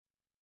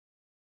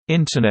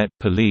Internet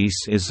police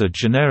is a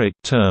generic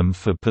term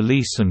for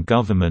police and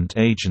government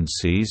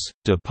agencies,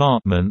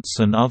 departments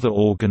and other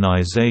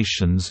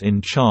organizations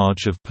in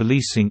charge of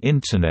policing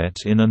Internet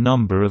in a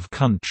number of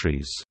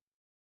countries.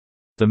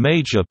 The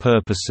major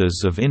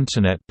purposes of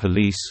Internet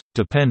police,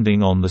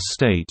 depending on the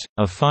state,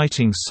 are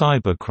fighting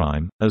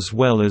cybercrime, as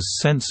well as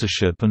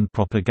censorship and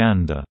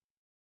propaganda.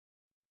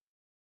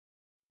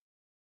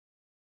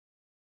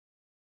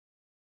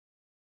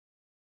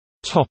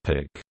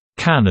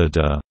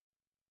 Canada.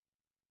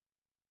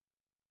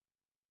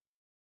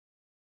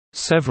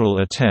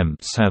 Several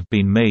attempts have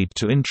been made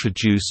to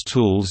introduce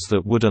tools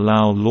that would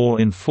allow law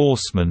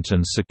enforcement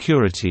and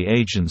security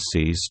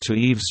agencies to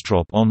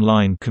eavesdrop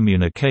online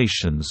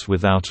communications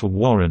without a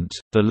warrant,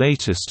 the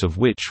latest of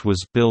which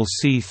was Bill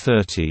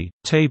C-30,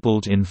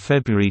 tabled in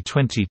February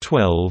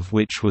 2012,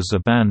 which was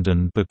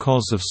abandoned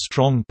because of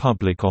strong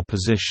public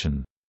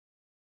opposition.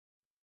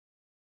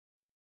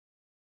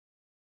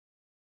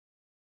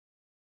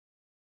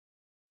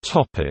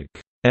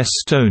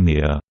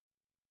 Estonia.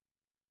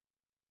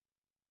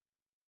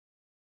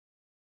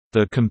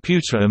 The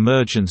Computer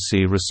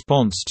Emergency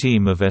Response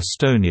Team of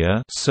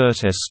Estonia,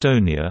 CERT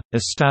Estonia,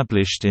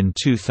 established in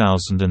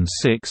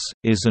 2006,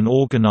 is an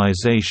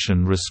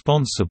organization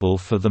responsible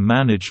for the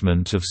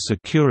management of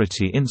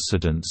security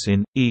incidents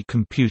in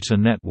e-computer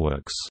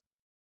networks.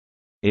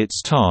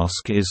 Its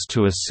task is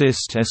to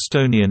assist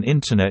Estonian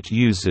Internet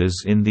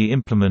users in the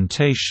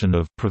implementation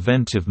of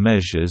preventive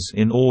measures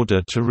in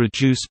order to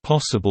reduce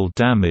possible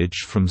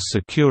damage from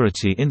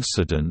security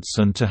incidents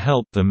and to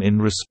help them in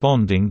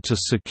responding to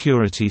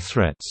security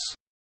threats.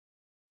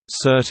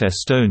 CERT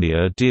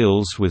Estonia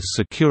deals with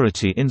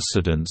security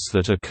incidents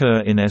that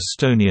occur in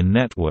Estonian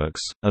networks,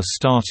 are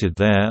started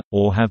there,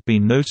 or have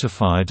been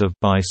notified of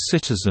by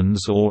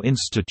citizens or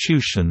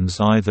institutions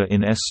either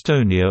in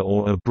Estonia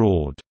or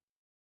abroad.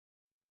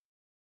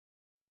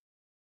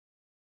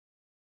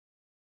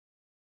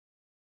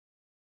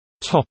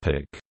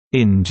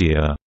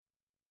 India.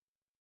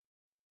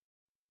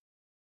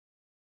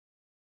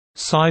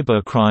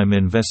 Cybercrime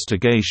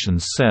Investigation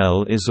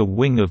Cell is a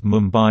wing of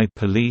Mumbai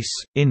Police,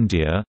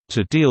 India,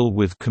 to deal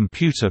with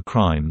computer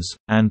crimes,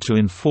 and to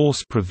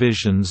enforce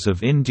provisions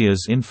of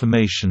India's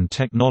information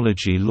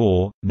technology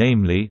law,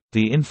 namely,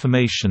 the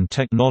Information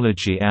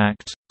Technology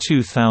Act,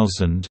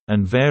 2000,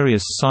 and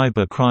various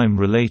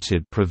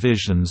cybercrime-related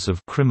provisions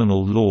of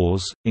criminal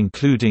laws,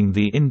 including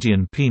the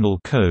Indian Penal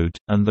Code,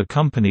 and the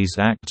Companies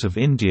Act of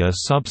India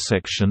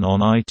subsection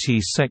on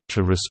IT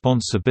sector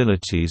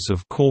responsibilities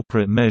of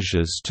corporate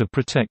measures to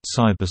protect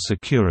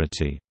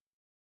cybersecurity.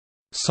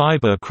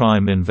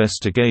 Cybercrime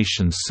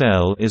Investigation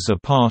Cell is a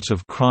part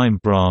of Crime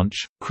Branch,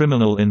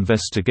 Criminal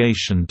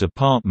Investigation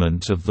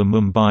Department of the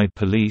Mumbai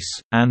Police.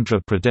 Andhra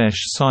Pradesh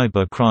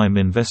Cybercrime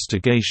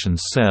Investigation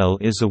Cell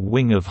is a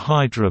wing of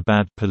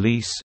Hyderabad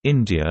Police,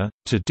 India,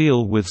 to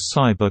deal with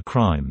cyber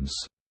crimes.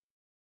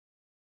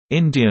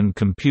 Indian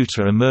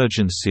Computer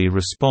Emergency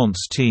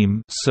Response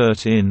Team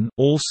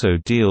also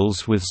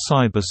deals with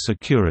cyber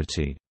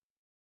security.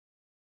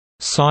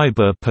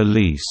 Cyber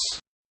Police,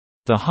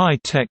 the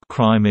high-tech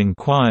crime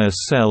inquiry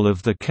cell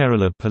of the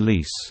Kerala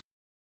Police.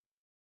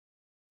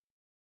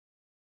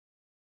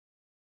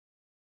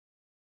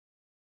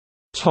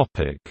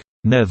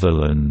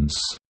 Netherlands.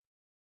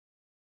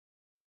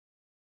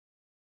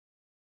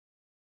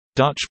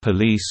 Dutch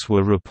police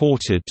were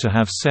reported to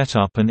have set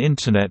up an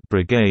Internet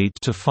brigade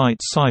to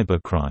fight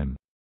cybercrime.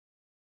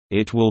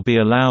 It will be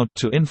allowed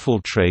to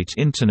infiltrate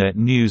Internet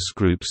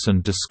newsgroups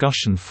and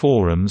discussion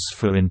forums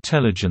for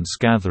intelligence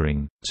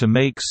gathering, to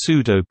make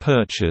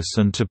pseudo-purchase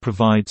and to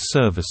provide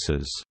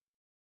services.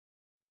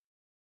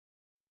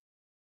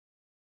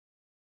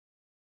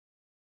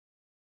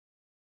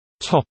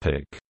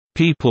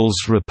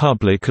 People's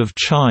Republic of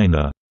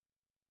China.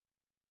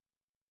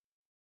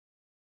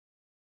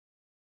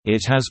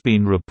 It has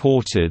been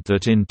reported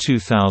that in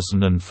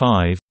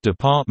 2005,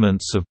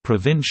 departments of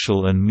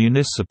provincial and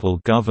municipal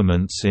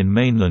governments in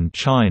mainland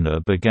China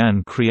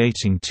began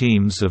creating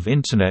teams of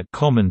Internet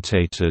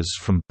commentators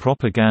from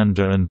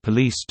propaganda and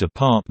police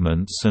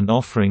departments and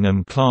offering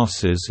them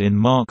classes in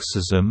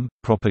Marxism,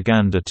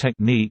 propaganda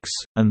techniques,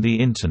 and the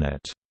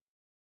Internet.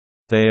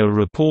 They are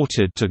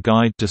reported to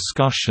guide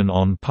discussion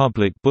on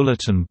public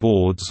bulletin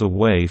boards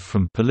away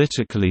from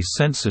politically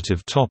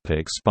sensitive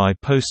topics by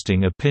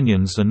posting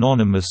opinions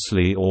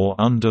anonymously or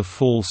under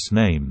false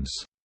names.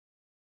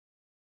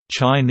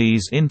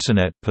 Chinese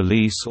Internet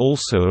police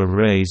also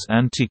erase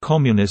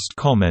anti-communist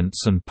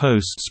comments and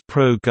posts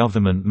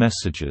pro-government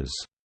messages.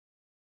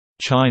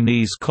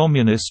 Chinese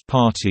Communist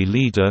Party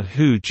leader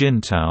Hu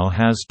Jintao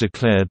has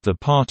declared the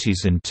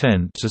party's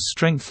intent to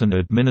strengthen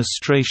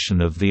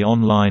administration of the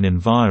online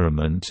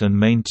environment and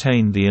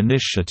maintain the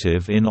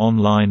initiative in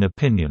online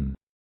opinion.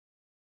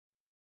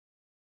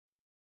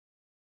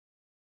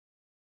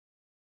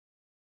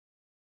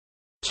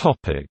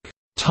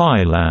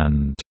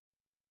 Thailand.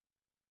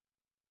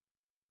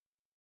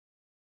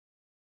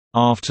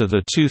 After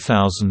the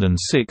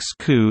 2006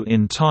 coup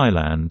in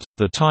Thailand,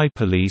 the Thai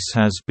police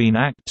has been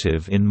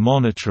active in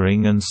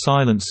monitoring and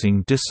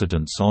silencing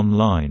dissidents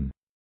online.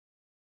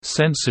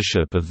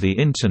 Censorship of the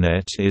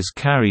Internet is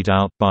carried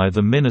out by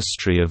the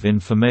Ministry of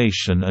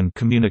Information and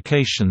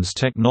Communications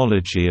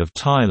Technology of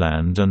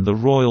Thailand and the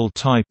Royal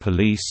Thai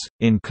Police,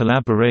 in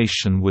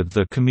collaboration with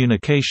the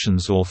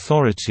Communications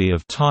Authority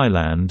of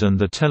Thailand and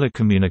the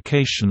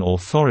Telecommunication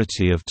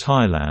Authority of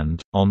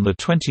Thailand. On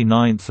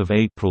 29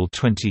 April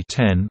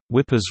 2010,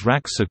 Wipas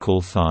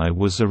Raksakulthai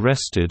was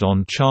arrested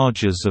on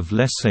charges of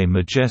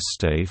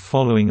lèse-majesté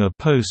following a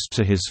post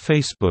to his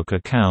Facebook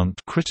account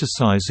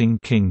criticizing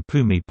King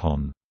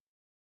Bhumibol.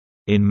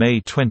 In May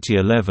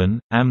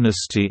 2011,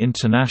 Amnesty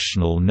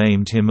International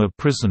named him a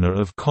prisoner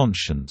of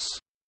conscience.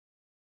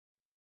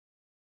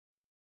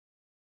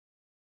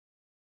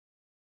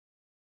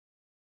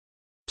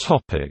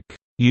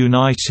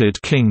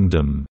 United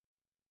Kingdom.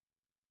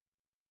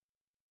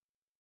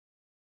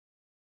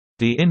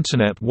 The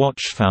Internet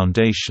Watch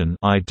Foundation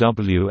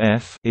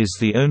 (IWF) is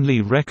the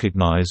only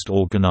recognised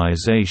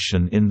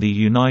organisation in the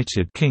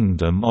United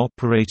Kingdom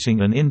operating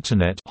an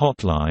Internet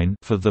hotline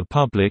for the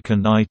public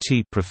and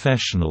IT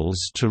professionals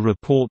to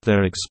report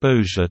their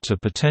exposure to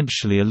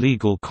potentially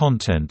illegal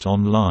content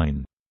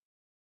online.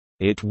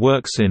 It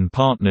works in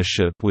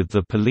partnership with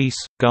the police,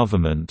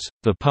 government,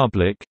 the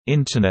public,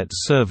 Internet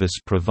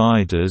service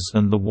providers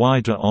and the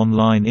wider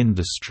online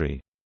industry.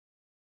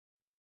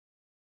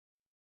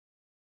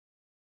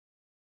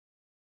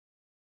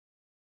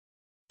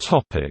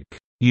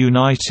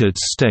 United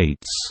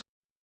States.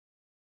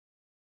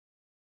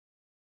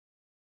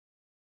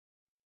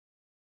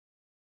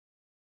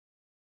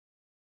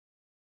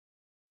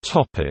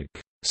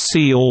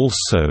 See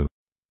also: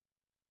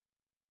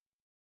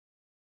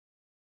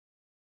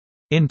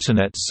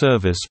 Internet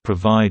service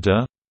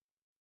provider,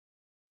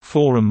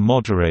 forum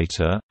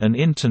moderator, an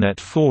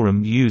Internet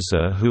forum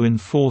user who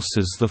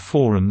enforces the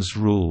forum's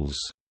rules.